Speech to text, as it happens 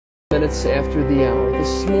Minutes after the hour.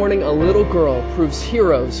 This morning, a little girl proves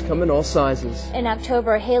heroes come in all sizes. In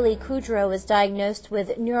October, Hayley Kudro was diagnosed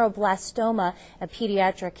with neuroblastoma, a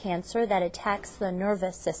pediatric cancer that attacks the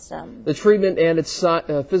nervous system. The treatment and its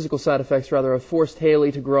physical side effects, have forced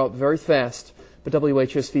Hayley to grow up very fast. But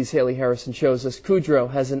WHSV's Haley Harrison shows us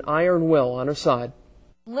Kudro has an iron will on her side.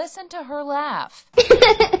 Listen to her laugh.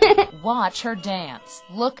 Watch her dance.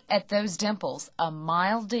 Look at those dimples, a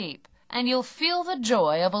mile deep, and you'll feel the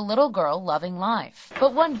joy of a little girl loving life.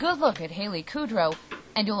 But one good look at Hayley Kudro,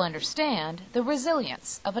 and you'll understand the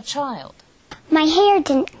resilience of a child. My hair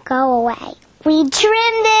didn't go away. We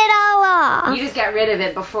trimmed it all off. You just got rid of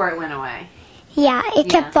it before it went away. Yeah, it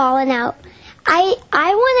kept falling out. I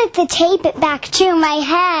wanted to tape it back to my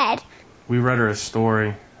head. We read her a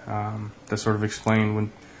story that sort of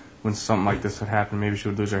explained when something like this would happen. Maybe she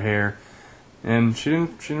would lose her hair, and she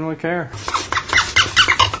didn't really care.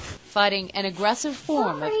 Fighting an aggressive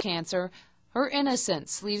form of cancer, her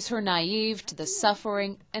innocence leaves her naive to the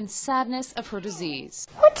suffering and sadness of her disease.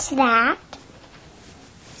 What's that?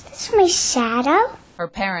 Is this my shadow? Her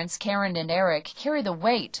parents, Karen and Eric, carry the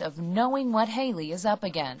weight of knowing what Hayley is up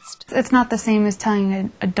against. It's not the same as telling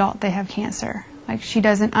an adult they have cancer. Like, she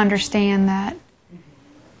doesn't understand that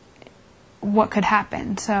what could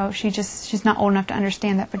happen. So she's not old enough to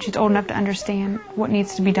understand that, but she's old enough to understand what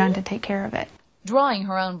needs to be done to take care of it. Drawing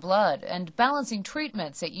her own blood and balancing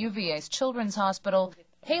treatments at UVA's Children's Hospital,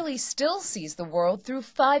 Hayley still sees the world through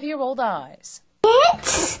 5-year-old eyes.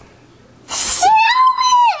 It's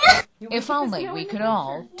snowing! If only we could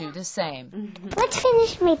all do the same. Let's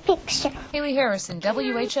finish my picture. Haley Harrison,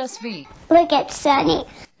 WHSV. Look at Sunny.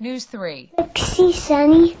 News 3. Look, see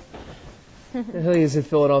Sunny? Hayley is in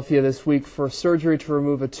Philadelphia this week for surgery to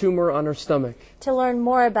remove a tumor on her stomach. To learn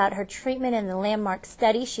more about her treatment and the landmark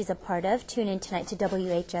study she's a part of, tune in tonight to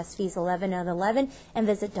WHSV's 11 on 11 and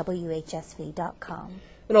visit WHSV.com.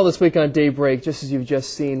 And all this week on Daybreak, just as you've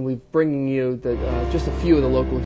just seen, we're bringing you just a few of the local